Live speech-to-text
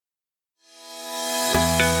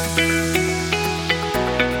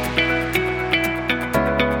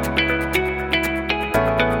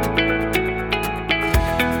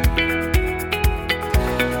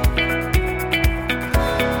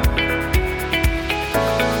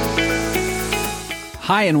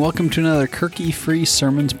Hi, and welcome to another Kirky Free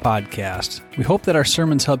Sermons podcast. We hope that our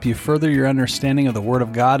sermons help you further your understanding of the Word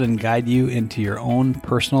of God and guide you into your own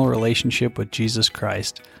personal relationship with Jesus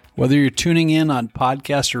Christ. Whether you're tuning in on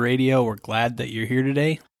podcast or radio, we're glad that you're here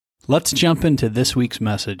today. Let's jump into this week's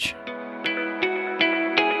message.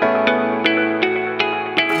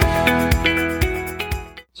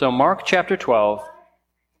 So Mark chapter 12,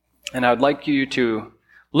 and I would like you to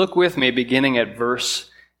look with me beginning at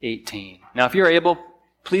verse 18. Now, if you're able,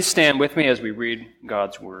 please stand with me as we read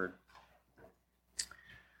God's Word.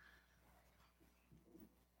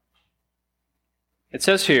 It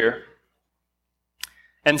says here,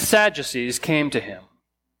 "And Sadducees came to him,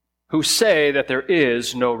 who say that there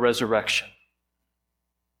is no resurrection.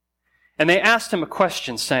 And they asked him a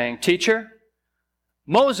question, saying, 'Teacher,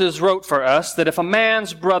 Moses wrote for us that if a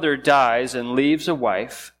man's brother dies and leaves a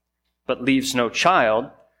wife, but leaves no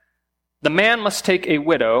child, the man must take a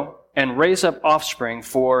widow and raise up offspring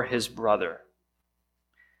for his brother.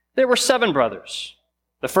 There were 7 brothers.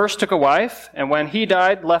 The first took a wife, and when he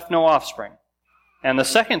died, left no offspring. And the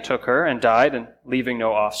second took her and died, and leaving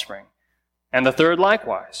no offspring. And the third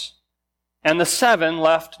likewise. And the 7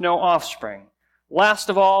 left no offspring. Last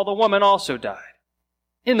of all, the woman also died.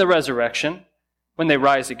 In the resurrection, when they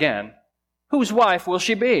rise again, whose wife will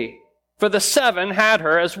she be? For the 7 had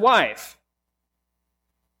her as wife.'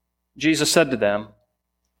 Jesus said to them,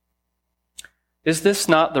 'Is this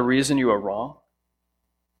not the reason you are wrong?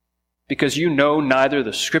 Because you know neither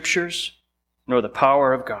the Scriptures nor the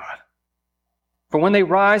power of God. For when they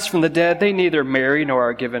rise from the dead, they neither marry nor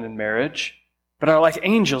are given in marriage, but are like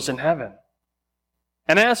angels in heaven.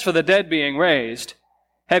 And as for the dead being raised,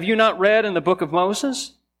 have you not read in the book of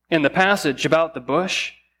Moses, in the passage about the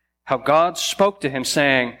bush, how God spoke to him,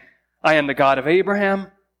 saying, I am the God of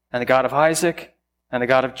Abraham, and the God of Isaac, and the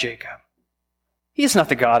God of Jacob. He is not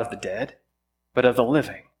the God of the dead, but of the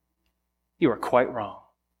living. You are quite wrong.'"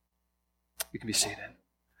 You can be seated.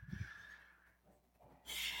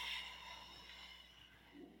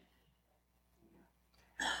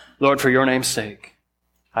 Lord, for your name's sake,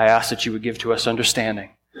 I ask that you would give to us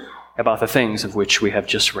understanding about the things of which we have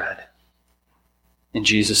just read. In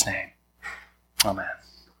Jesus' name, amen.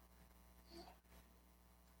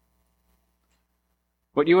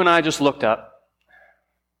 What you and I just looked up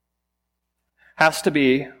has to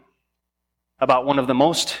be about one of the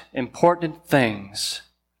most important things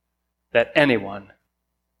that anyone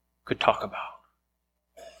could talk about.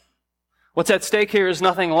 What's at stake here is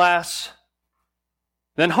nothing less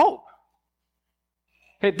than hope.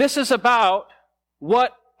 Okay, this is about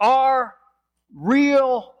what our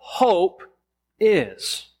real hope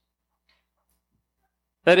is.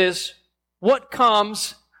 That is, what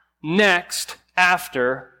comes next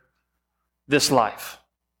after this life.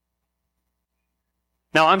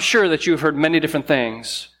 Now, I'm sure that you've heard many different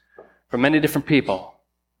things from many different people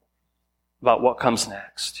about what comes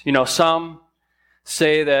next. You know, some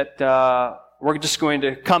say that we're just going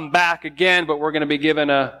to come back again, but we're going to be given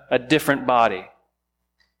a different body.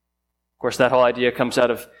 Of course, that whole idea comes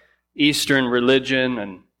out of Eastern religion,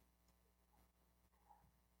 and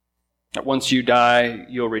that once you die,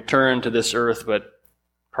 you'll return to this earth, but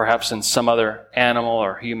perhaps in some other animal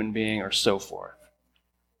or human being or so forth.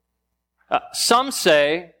 Some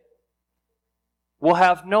say we'll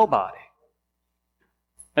have no body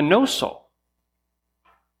and no soul.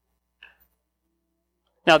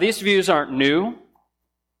 Now, these views aren't new.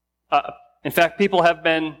 In fact, people have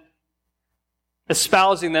been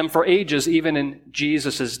espousing them for ages, even in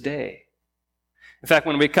Jesus' day. In fact,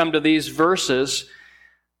 when we come to these verses,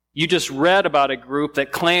 you just read about a group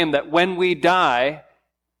that claimed that when we die,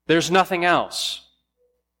 there's nothing else.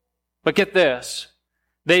 But get this.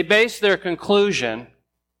 They base their conclusion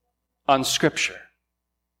on Scripture.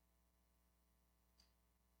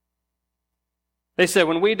 They said,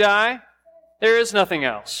 when we die, there is nothing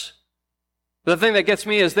else. The thing that gets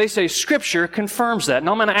me is they say Scripture confirms that. And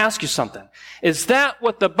I'm going to ask you something. Is that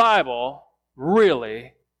what the Bible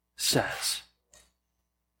really says?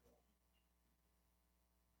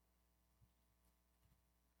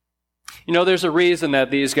 You know, there's a reason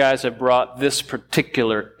that these guys have brought this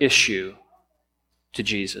particular issue to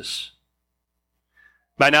Jesus.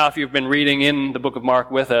 By now, if you've been reading in the book of Mark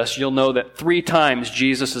with us, you'll know that 3 times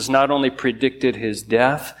Jesus has not only predicted his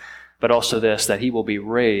death, but also this, that he will be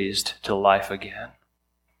raised to life again.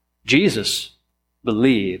 Jesus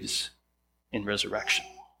believes in resurrection.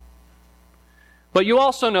 But you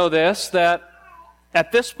also know this, that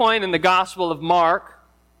at this point in the Gospel of Mark,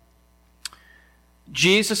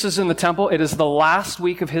 Jesus is in the temple. It is the last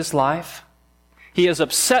week of his life. He has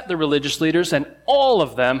upset the religious leaders, and all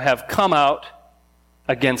of them have come out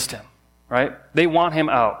against him, right? They want him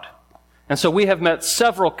out. And so we have met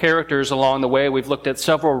several characters along the way. We've looked at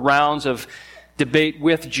several rounds of debate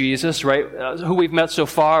with Jesus, right? Who we've met so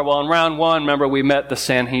far? Well, in round one, remember, we met the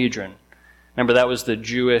Sanhedrin. Remember, that was the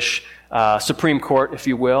Jewish Supreme Court, if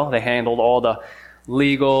you will. They handled all the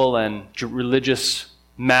legal and religious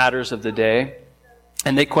matters of the day.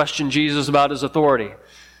 And they questioned Jesus about his authority.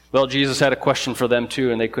 Well, Jesus had a question for them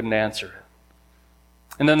too, and they couldn't answer it.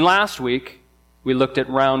 And then last week, we looked at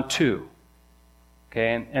round two.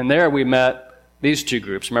 Okay, and there we met these two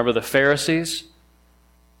groups. Remember the Pharisees?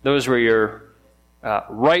 Those were your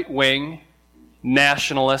right-wing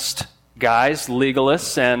nationalist guys,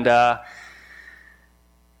 legalists, and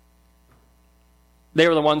they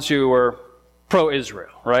were the ones who were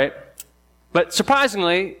pro-Israel, right? But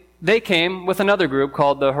surprisingly, they came with another group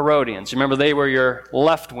called the Herodians. Remember, they were your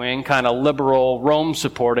left-wing, kind of liberal,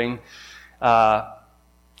 Rome-supporting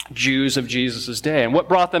Jews of Jesus' day. And what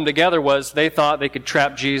brought them together was they thought they could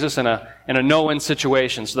trap Jesus in a no-win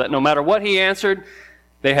situation, so that no matter what he answered,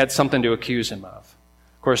 they had something to accuse him of.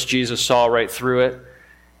 Of course, Jesus saw right through it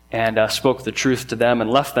and spoke the truth to them and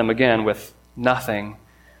left them again with nothing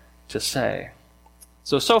to say.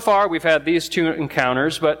 So far we've had these two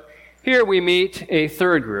encounters, but here we meet a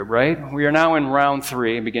third group, right? We are now in round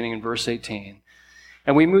 3, beginning in verse 18.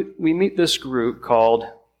 And we meet this group called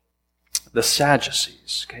the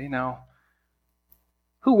Sadducees. Okay, now,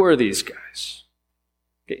 who were these guys?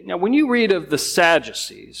 Okay, now, when you read of the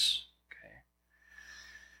Sadducees, okay,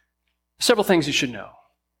 several things you should know.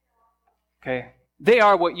 Okay, they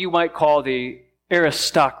are what you might call the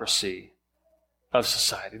aristocracy of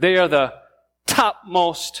society. They are the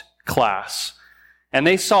topmost class. And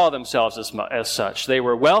they saw themselves as such. They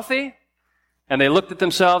were wealthy, and they looked at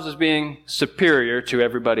themselves as being superior to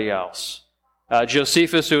everybody else.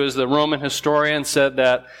 Josephus, who is the Roman historian, said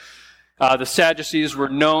that the Sadducees were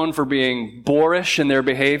known for being boorish in their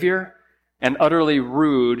behavior and utterly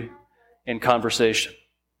rude in conversation.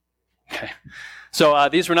 Okay. So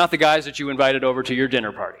these were not the guys that you invited over to your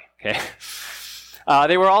dinner party. Okay.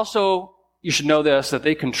 They were also, you should know this, that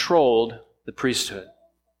they controlled the priesthood.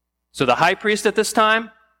 So the high priest at this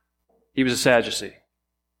time, he was a Sadducee.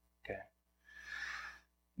 Okay.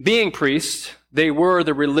 Being priests, they were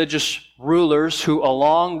the religious rulers who,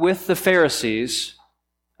 along with the Pharisees,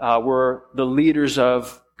 were the leaders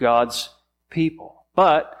of God's people.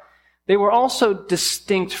 But they were also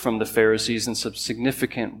distinct from the Pharisees in some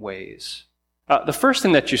significant ways. The first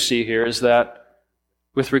thing that you see here is that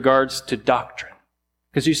with regards to doctrine.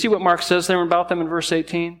 Because you see what Mark says there about them in verse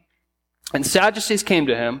 18? And Sadducees came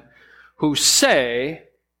to him, who say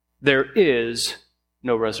there is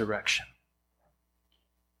no resurrection.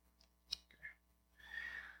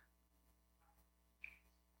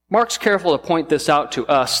 Mark's careful to point this out to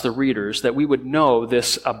us, the readers, that we would know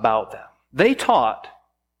this about them. They taught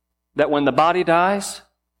that when the body dies,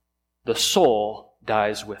 the soul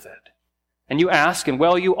dies with it. And you ask, and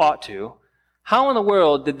well, you ought to, how in the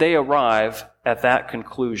world did they arrive at that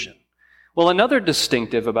conclusion? Well, another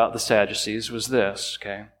distinctive about the Sadducees was this,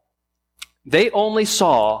 okay? They only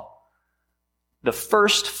saw the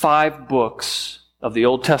first 5 books of the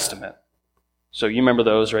Old Testament. So you remember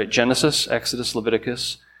those, right? Genesis, Exodus,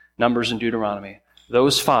 Leviticus, Numbers, and Deuteronomy.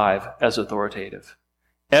 Those 5 as authoritative.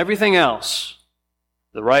 Everything else,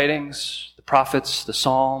 the writings, the prophets, the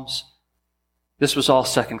Psalms, this was all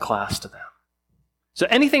second class to them. So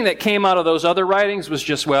anything that came out of those other writings was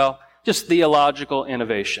just theological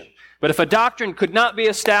innovation. But if a doctrine could not be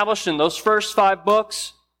established in those first 5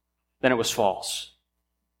 books, then it was false.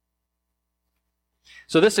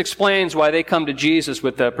 So this explains why they come to Jesus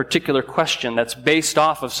with a particular question that's based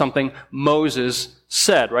off of something Moses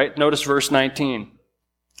said, right? Notice verse 19.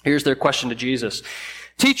 Here's their question to Jesus.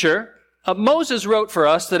 Teacher, Moses wrote for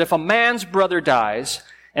us that if a man's brother dies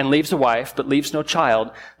and leaves a wife but leaves no child,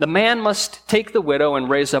 the man must take the widow and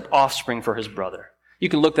raise up offspring for his brother. You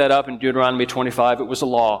can look that up in Deuteronomy 25. It was a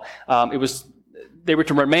law. They were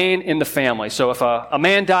to remain in the family. So if a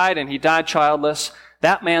man died and he died childless,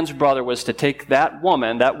 that man's brother was to take that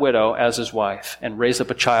woman, that widow, as his wife and raise up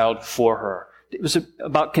a child for her. It was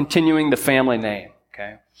about continuing the family name,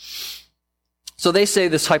 okay? So they say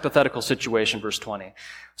this hypothetical situation, verse 20.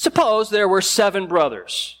 Suppose there were 7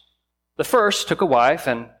 brothers. The first took a wife,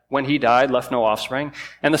 and when he died, left no offspring.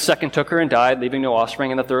 And the second took her and died, leaving no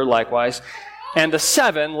offspring, and the third likewise. And the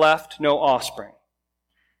 7 left no offspring.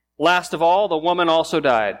 Last of all, the woman also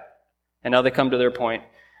died. And now they come to their point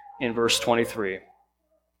in verse 23.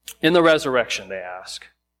 In the resurrection, they ask,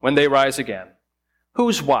 when they rise again,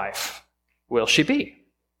 whose wife will she be?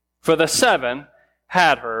 For the 7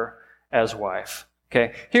 had her as wife.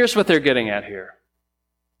 Okay, here's what they're getting at here.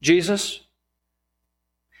 Jesus,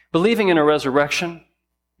 believing in a resurrection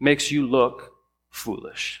makes you look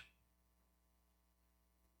foolish.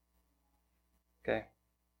 Okay?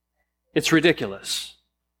 It's ridiculous.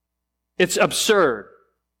 It's absurd.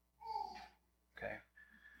 Okay?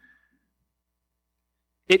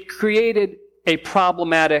 It created a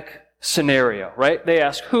problematic scenario, right? They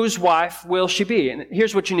ask, whose wife will she be? And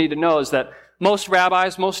here's what you need to know is that most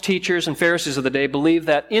rabbis, most teachers and Pharisees of the day believe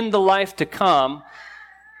that in the life to come,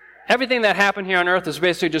 everything that happened here on earth is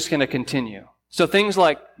basically just going to continue. So things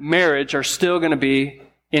like marriage are still going to be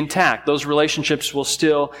intact. Those relationships will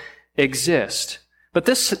still exist. But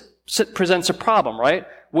this presents a problem, right?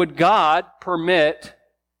 Would God permit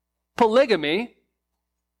polygamy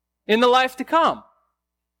in the life to come?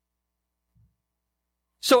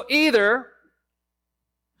 So either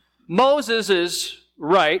Moses is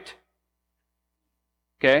right,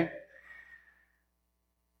 okay,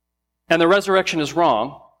 and the resurrection is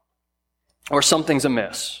wrong, or something's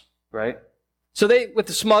amiss, right? So they, with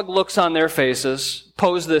the smug looks on their faces,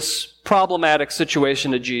 pose this problematic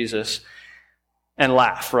situation to Jesus and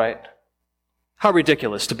laugh, right? How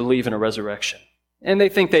ridiculous to believe in a resurrection. And they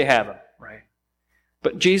think they have him, right?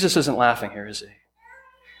 But Jesus isn't laughing here, is he?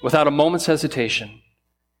 Without a moment's hesitation,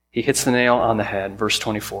 he hits the nail on the head, verse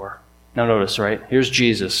 24. Now notice, right? Here's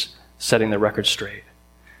Jesus setting the record straight.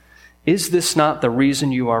 Is this not the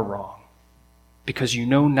reason you are wrong? Because you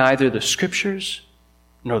know neither the Scriptures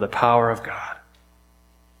nor the power of God.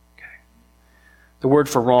 Okay. The word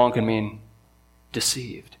for wrong can mean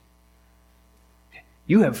deceived.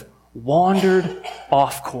 You have wandered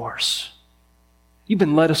off course. You've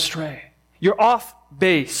been led astray. You're off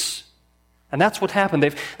base. And that's what happened.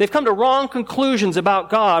 They've come to wrong conclusions about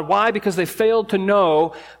God. Why? Because they failed to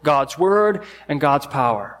know God's Word and God's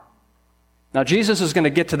power. Now, Jesus is going to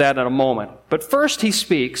get to that in a moment. But first he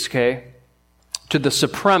speaks, okay, to the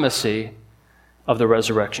supremacy of the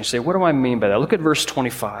resurrection. You say, what do I mean by that? Look at verse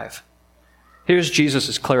 25. Here's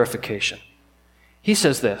Jesus' clarification. He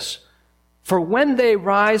says this, for when they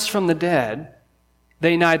rise from the dead,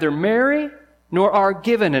 they neither marry nor are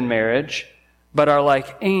given in marriage, but are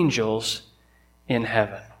like angels in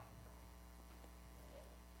heaven.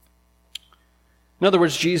 In other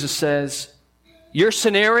words, Jesus says, your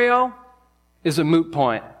scenario is a moot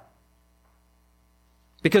point.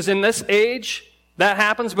 Because in this age, that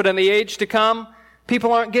happens, but in the age to come,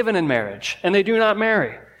 people aren't given in marriage, and they do not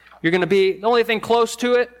marry. You're going to be, the only thing close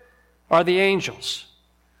to it are the angels.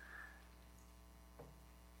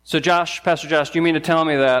 So Pastor Josh, do you mean to tell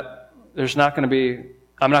me that I'm not going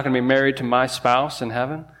to be married to my spouse in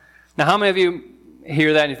heaven? Now, how many of you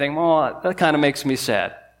hear that and you think, well, that kind of makes me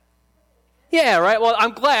sad? Yeah, right? Well,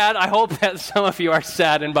 I'm glad. I hope that some of you are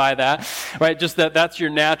saddened by that, right? Just that's your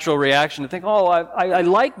natural reaction to think, oh, I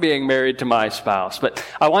like being married to my spouse. But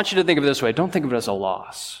I want you to think of it this way. Don't think of it as a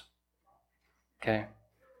loss. Okay?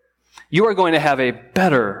 You are going to have a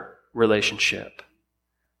better relationship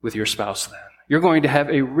with your spouse then. You're going to have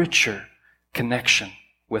a richer connection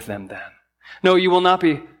with them then. No, you will not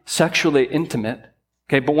be sexually intimate.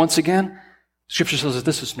 Okay, but once again, Scripture says that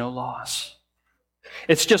this is no loss.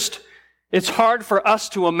 It's hard for us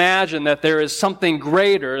to imagine that there is something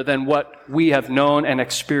greater than what we have known and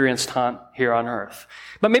experienced here on earth.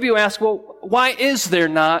 But maybe you ask, well, why is there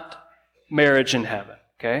not marriage in heaven?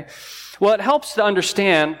 Okay? Well, it helps to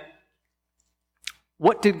understand,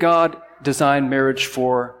 what did God design marriage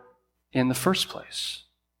for in the first place?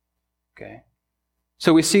 Okay?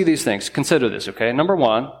 So we see these things. Consider this, okay? Number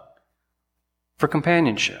one, for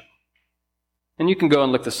companionship. And you can go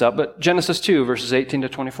and look this up, but Genesis 2, verses 18 to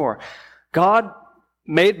 24. God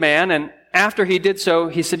made man, and after he did so,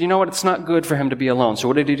 he said, you know what, it's not good for him to be alone. So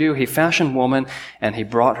what did he do? He fashioned woman, and he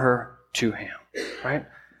brought her to him, right?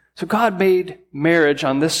 So God made marriage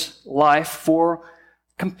on this life for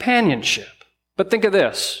companionship. But think of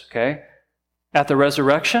this, okay? At the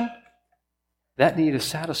resurrection, that need is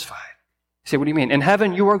satisfied. You say, what do you mean? In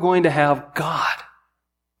heaven, you are going to have God,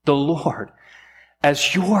 the Lord,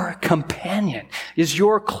 as your companion, is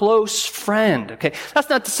your close friend. Okay, that's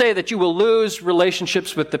not to say that you will lose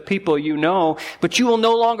relationships with the people you know, but you will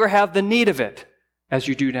no longer have the need of it as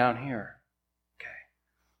you do down here. Okay.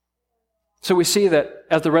 So we see that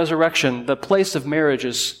at the resurrection, the place of marriage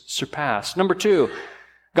is surpassed. Number two,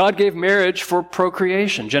 God gave marriage for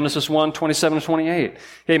procreation. Genesis 1, 27 to 28.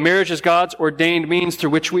 Okay, marriage is God's ordained means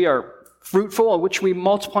through which we are fruitful, in which we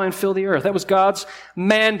multiply and fill the earth. That was God's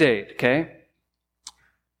mandate, okay?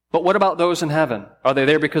 But what about those in heaven? Are they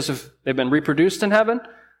there because they've been reproduced in heaven?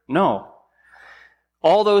 No.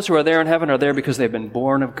 All those who are there in heaven are there because they've been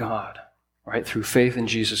born of God, right, through faith in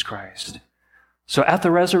Jesus Christ. So at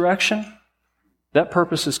the resurrection, that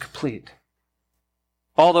purpose is complete.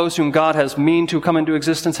 All those whom God has meaned to come into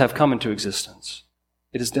existence have come into existence.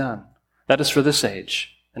 It is done. That is for this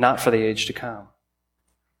age, and not for the age to come.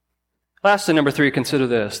 Lastly, number 3, consider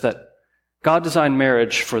this, that God designed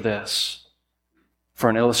marriage for this, for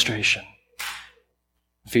an illustration.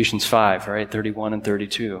 Ephesians 5, right, 31 and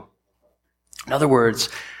 32. In other words,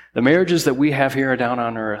 the marriages that we have here down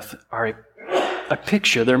on earth are a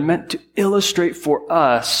picture. They're meant to illustrate for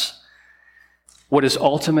us what is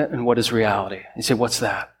ultimate and what is reality. You say, what's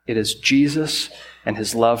that? It is Jesus and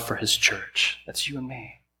his love for his church. That's you and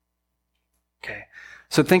me. Okay.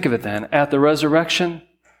 So think of it then. At the resurrection,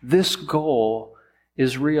 this goal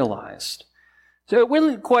is realized. So it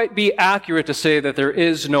wouldn't quite be accurate to say that there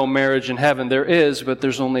is no marriage in heaven. There is, but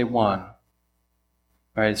there's only one.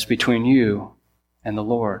 Right? It's between you and the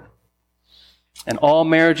Lord. And all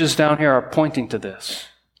marriages down here are pointing to this,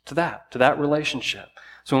 to that relationship.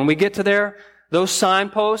 So when we get to there, those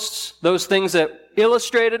signposts, those things that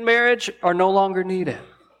illustrated marriage are no longer needed.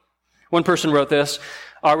 One person wrote this,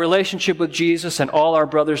 our relationship with Jesus and all our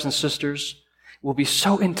brothers and sisters will be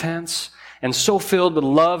so intense and so filled with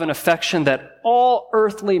love and affection that all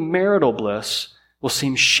earthly marital bliss will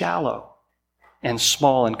seem shallow and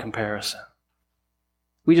small in comparison.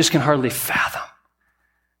 We just can hardly fathom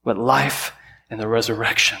what life and the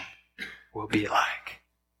resurrection will be like.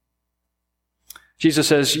 Jesus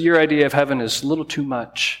says, your idea of heaven is a little too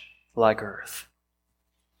much like earth.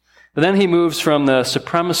 But then he moves from the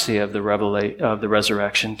supremacy of the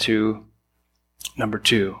resurrection to number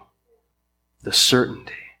 2, the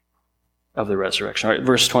certainty of the resurrection. All right,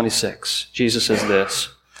 verse 26, Jesus says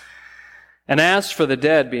this, and as for the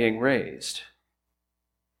dead being raised,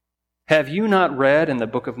 have you not read in the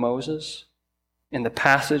book of Moses, in the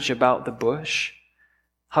passage about the bush,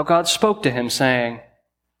 how God spoke to him saying,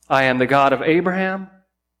 I am the God of Abraham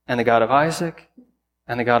and the God of Isaac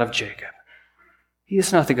and the God of Jacob. He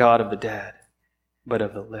is not the God of the dead, but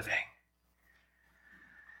of the living.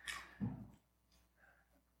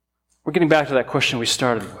 We're getting back to that question we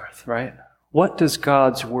started with, right? What does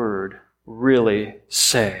God's word really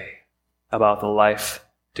say about the life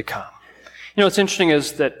to come? You know, what's interesting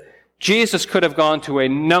is that Jesus could have gone to a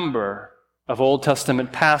number of Old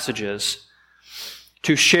Testament passages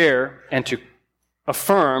to share and to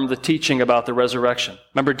affirm the teaching about the resurrection.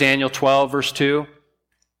 Remember Daniel 12, verse 2?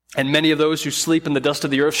 And many of those who sleep in the dust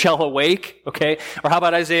of the earth shall awake, okay? Or how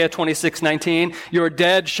about Isaiah 26:19? Your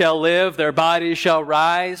dead shall live, their bodies shall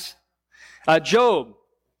rise. Job,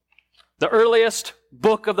 the earliest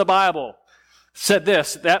book of the Bible, said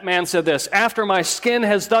this, that man said this, after my skin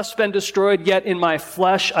has thus been destroyed, yet in my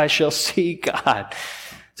flesh I shall see God.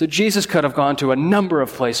 So Jesus could have gone to a number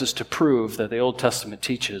of places to prove that the Old Testament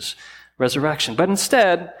teaches resurrection. But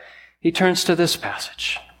instead, he turns to this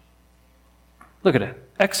passage. Look at it.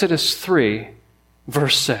 Exodus 3,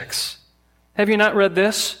 verse 6. Have you not read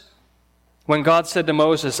this? When God said to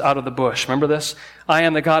Moses out of the bush, remember this? I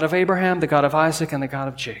am the God of Abraham, the God of Isaac, and the God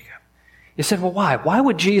of Jacob. You said, well, why? Why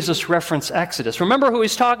would Jesus reference Exodus? Remember who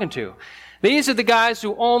he's talking to. These are the guys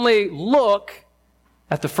who only look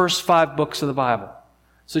at the first 5 books of the Bible.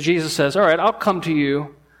 So Jesus says, all right, I'll come to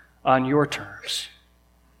you on your terms.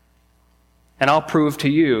 And I'll prove to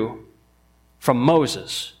you from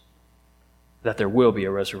Moses that there will be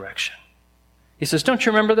a resurrection. He says, don't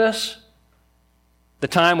you remember this? The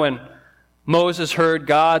time when Moses heard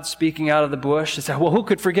God speaking out of the bush. He said, well, who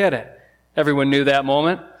could forget it? Everyone knew that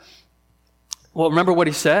moment. Well, remember what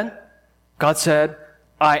he said? God said,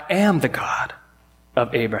 I am the God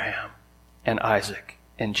of Abraham and Isaac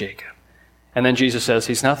and Jacob. And then Jesus says,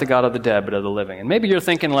 he's not the God of the dead, but of the living. And maybe you're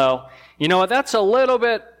thinking, well, you know what, that's a little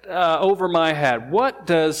bit over my head. What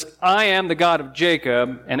does I am the God of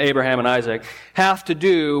Jacob and Abraham and Isaac have to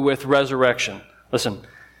do with resurrection? Listen,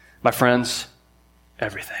 my friends,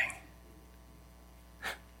 everything.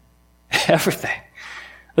 Everything.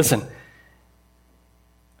 Listen,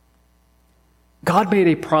 God made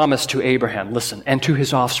a promise to Abraham, listen, and to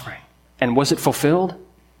his offspring. And was it fulfilled?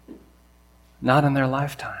 Not in their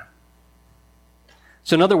lifetime.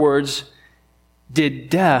 So in other words, did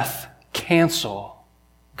death cancel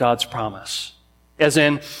God's promise? As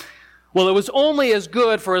in, well, it was only as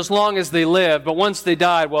good for as long as they lived, but once they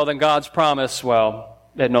died, well, then God's promise, well,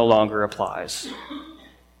 it no longer applies.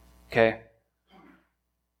 Okay?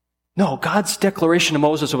 No, God's declaration to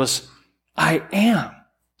Moses was, I am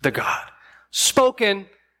the God spoken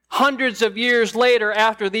hundreds of years later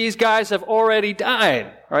after these guys have already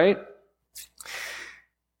died, right?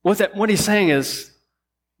 What he's saying is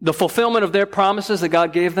the fulfillment of their promises that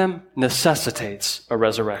God gave them necessitates a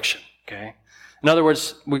resurrection, okay? In other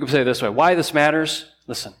words, we could say it this way. Why this matters?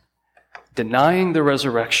 Listen, denying the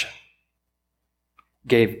resurrection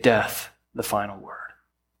gave death the final word.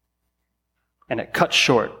 And it cut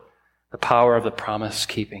short the power of the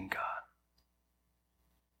promise-keeping God.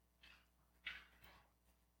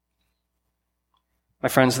 My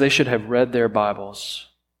friends, they should have read their Bibles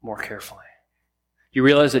more carefully. You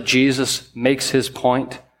realize that Jesus makes his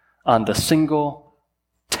point on the single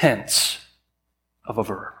tense of a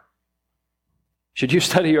verb. Should you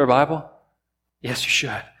study your Bible? Yes, you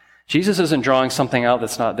should. Jesus isn't drawing something out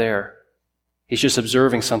that's not there. He's just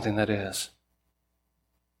observing something that is.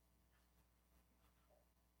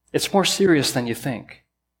 It's more serious than you think.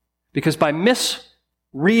 Because by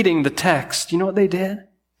misreading the text, you know what they did?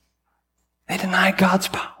 They denied God's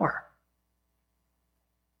power.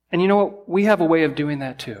 And you know what? We have a way of doing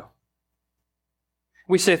that too.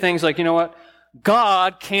 We say things like, you know what?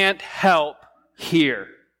 God can't help here.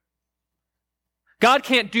 God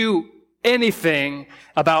can't do anything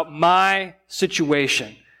about my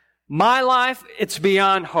situation. My life, it's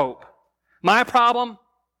beyond hope. My problem,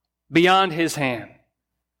 beyond his hand.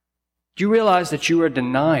 Do you realize that you are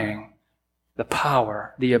denying the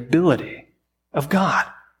power, the ability of God?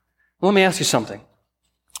 Well, let me ask you something.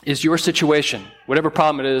 Is your situation, whatever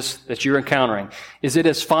problem it is that you're encountering, is it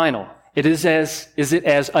as final? Is it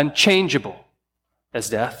as unchangeable as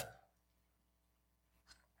death?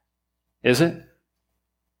 Is it?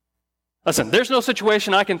 Listen, there's no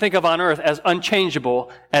situation I can think of on earth as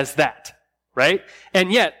unchangeable as that, right?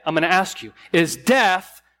 And yet, I'm going to ask you, is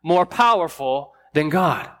death more powerful than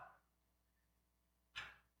God?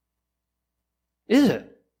 Is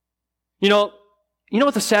it? You know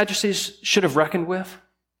what the Sadducees should have reckoned with?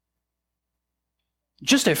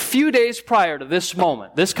 Just a few days prior to this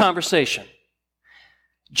moment, this conversation,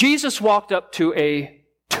 Jesus walked up to a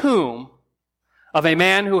tomb of a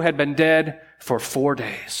man who had been dead for 4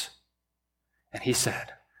 days. And he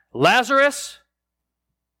said, Lazarus,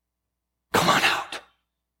 come on out.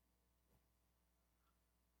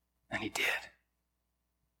 And he did.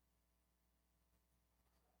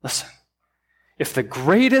 Listen, if the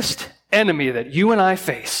greatest enemy that you and I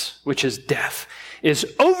face, which is death, is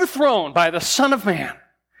overthrown by the Son of Man,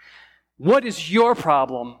 what is your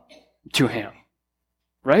problem to him?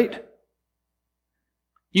 Right?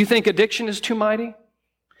 You think addiction is too mighty?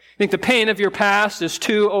 You think the pain of your past is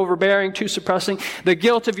too overbearing, too suppressing? The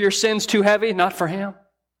guilt of your sins too heavy? Not for him.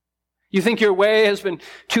 You think your way has been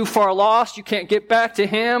too far lost? You can't get back to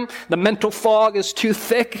him? The mental fog is too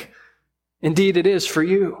thick? Indeed, it is for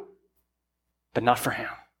you, but not for him.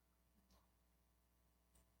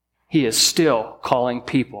 He is still calling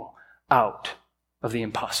people out of the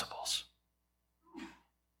impossibles.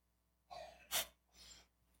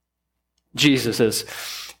 Jesus, as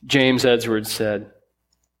James Edwards said,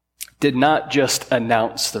 did not just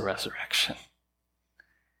announce the resurrection.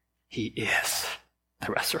 He is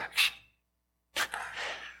the resurrection.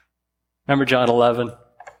 Remember John 11?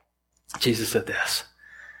 Jesus said this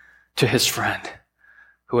to his friend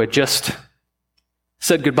who had just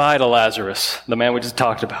said goodbye to Lazarus, the man we just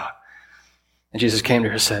talked about. And Jesus came to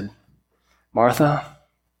her and said, Martha,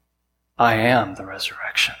 I am the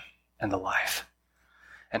resurrection and the life.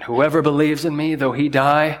 And whoever believes in me, though he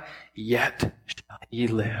die, yet shall he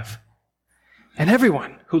live. And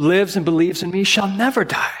everyone who lives and believes in me shall never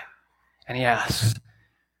die. And he asks,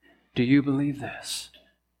 do you believe this?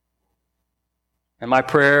 And my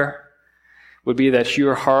prayer would be that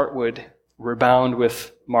your heart would rebound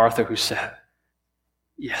with Martha, who said,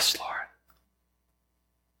 yes, Lord.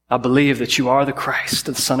 I believe that you are the Christ,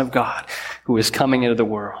 the Son of God, who is coming into the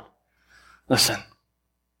world. Listen.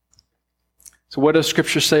 So what does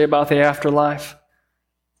Scripture say about the afterlife?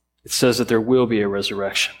 It says that there will be a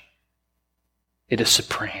resurrection. It is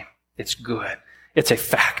supreme. It's good. It's a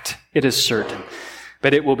fact. It is certain.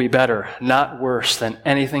 But it will be better, not worse, than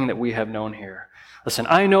anything that we have known here. Listen,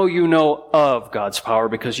 I know you know of God's power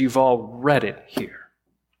because you've all read it here.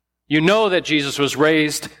 You know that Jesus was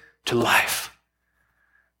raised to life.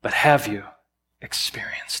 But have you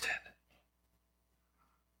experienced it?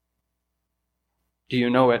 Do you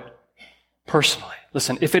know it personally?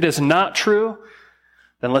 Listen, if it is not true,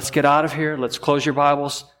 then let's get out of here. Let's close your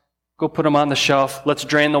Bibles. Go put them on the shelf. Let's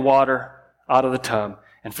drain the water out of the tub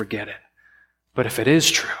and forget it. But if it is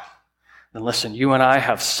true, then listen, you and I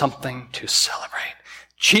have something to celebrate.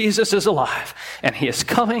 Jesus is alive, and he is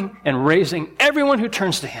coming and raising everyone who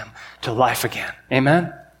turns to him to life again.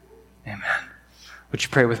 Amen? Amen. Amen. Would you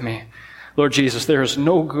pray with me? Lord Jesus, there is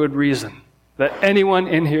no good reason that anyone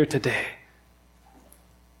in here today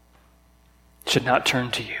should not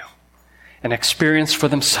turn to you and experience for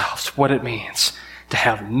themselves what it means to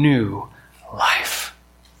have new life.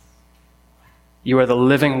 You are the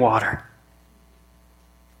living water.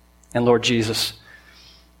 And Lord Jesus,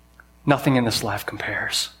 nothing in this life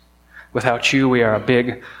compares. Without you, we are a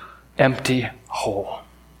big, empty hole.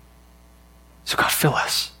 So God, fill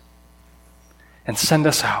us and send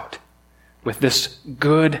us out with this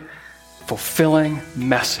good, fulfilling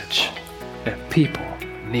message that people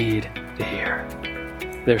need to hear.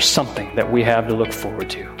 There's something that we have to look forward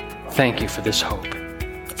to. Thank you for this hope.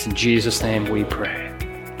 It's in Jesus' name we pray.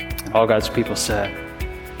 And all God's people said,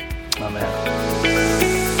 Amen.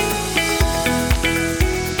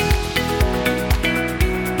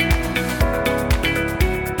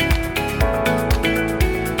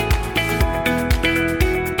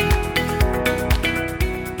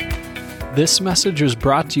 This message was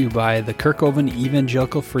brought to you by the Kirkoven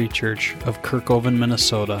Evangelical Free Church of Kirkoven,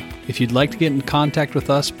 Minnesota. If you'd like to get in contact with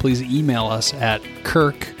us, please email us at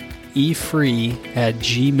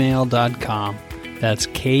kirkefree@gmail.com. That's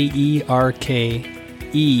KERKE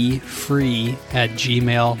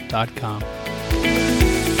free@gmail.com.